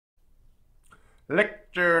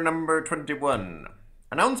Lecture number 21.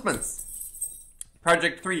 Announcements.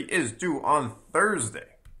 Project 3 is due on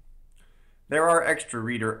Thursday. There are extra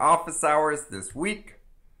reader office hours this week.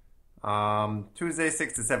 Tuesday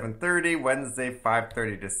 6 to 7:30, Wednesday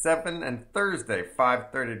 5:30 to 7, and Thursday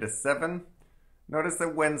 5:30 to 7. Notice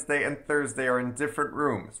that Wednesday and Thursday are in different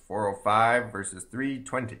rooms, 405 versus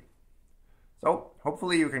 320. So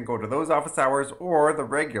hopefully you can go to those office hours or the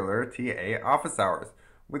regular TA office hours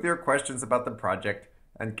with your questions about the project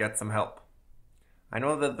and get some help. I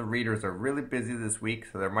know that the readers are really busy this week,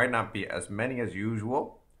 so there might not be as many as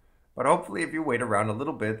usual, but hopefully if you wait around a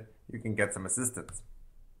little bit, you can get some assistance.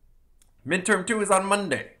 Midterm 2 is on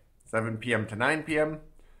Monday, 7 p.m. to 9 p.m.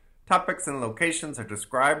 Topics and locations are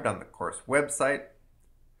described on the course website.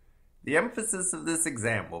 The emphasis of this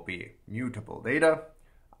exam will be mutable data,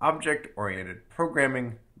 object-oriented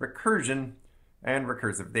programming, recursion, and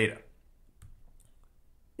recursive data.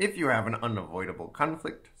 If you have an unavoidable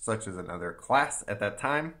conflict, such as another class at that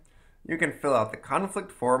time, you can fill out the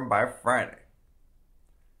conflict form by Friday.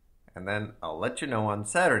 And then I'll let you know on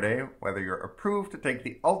Saturday whether you're approved to take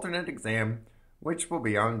the alternate exam, which will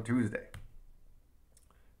be on Tuesday.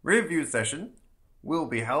 Review session will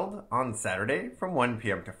be held on Saturday from 1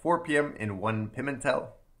 p.m. to 4 p.m. in 1 Pimentel.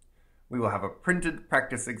 We will have a printed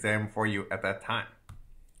practice exam for you at that time.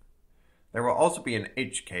 There will also be an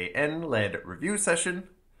HKN-led review session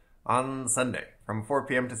on Sunday from 4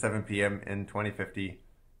 p.m. to 7 p.m. in 2050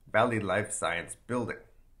 Valley Life Science Building.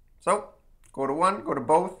 So, go to one, go to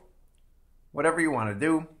both, whatever you want to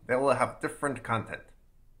do. They will have different content.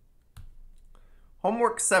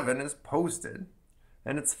 Homework 7 is posted,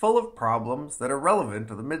 and it's full of problems that are relevant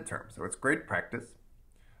to the midterm, so it's great practice.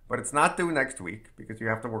 But it's not due next week because you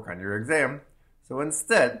have to work on your exam. So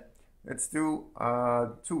instead, it's due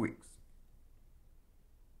 2 weeks.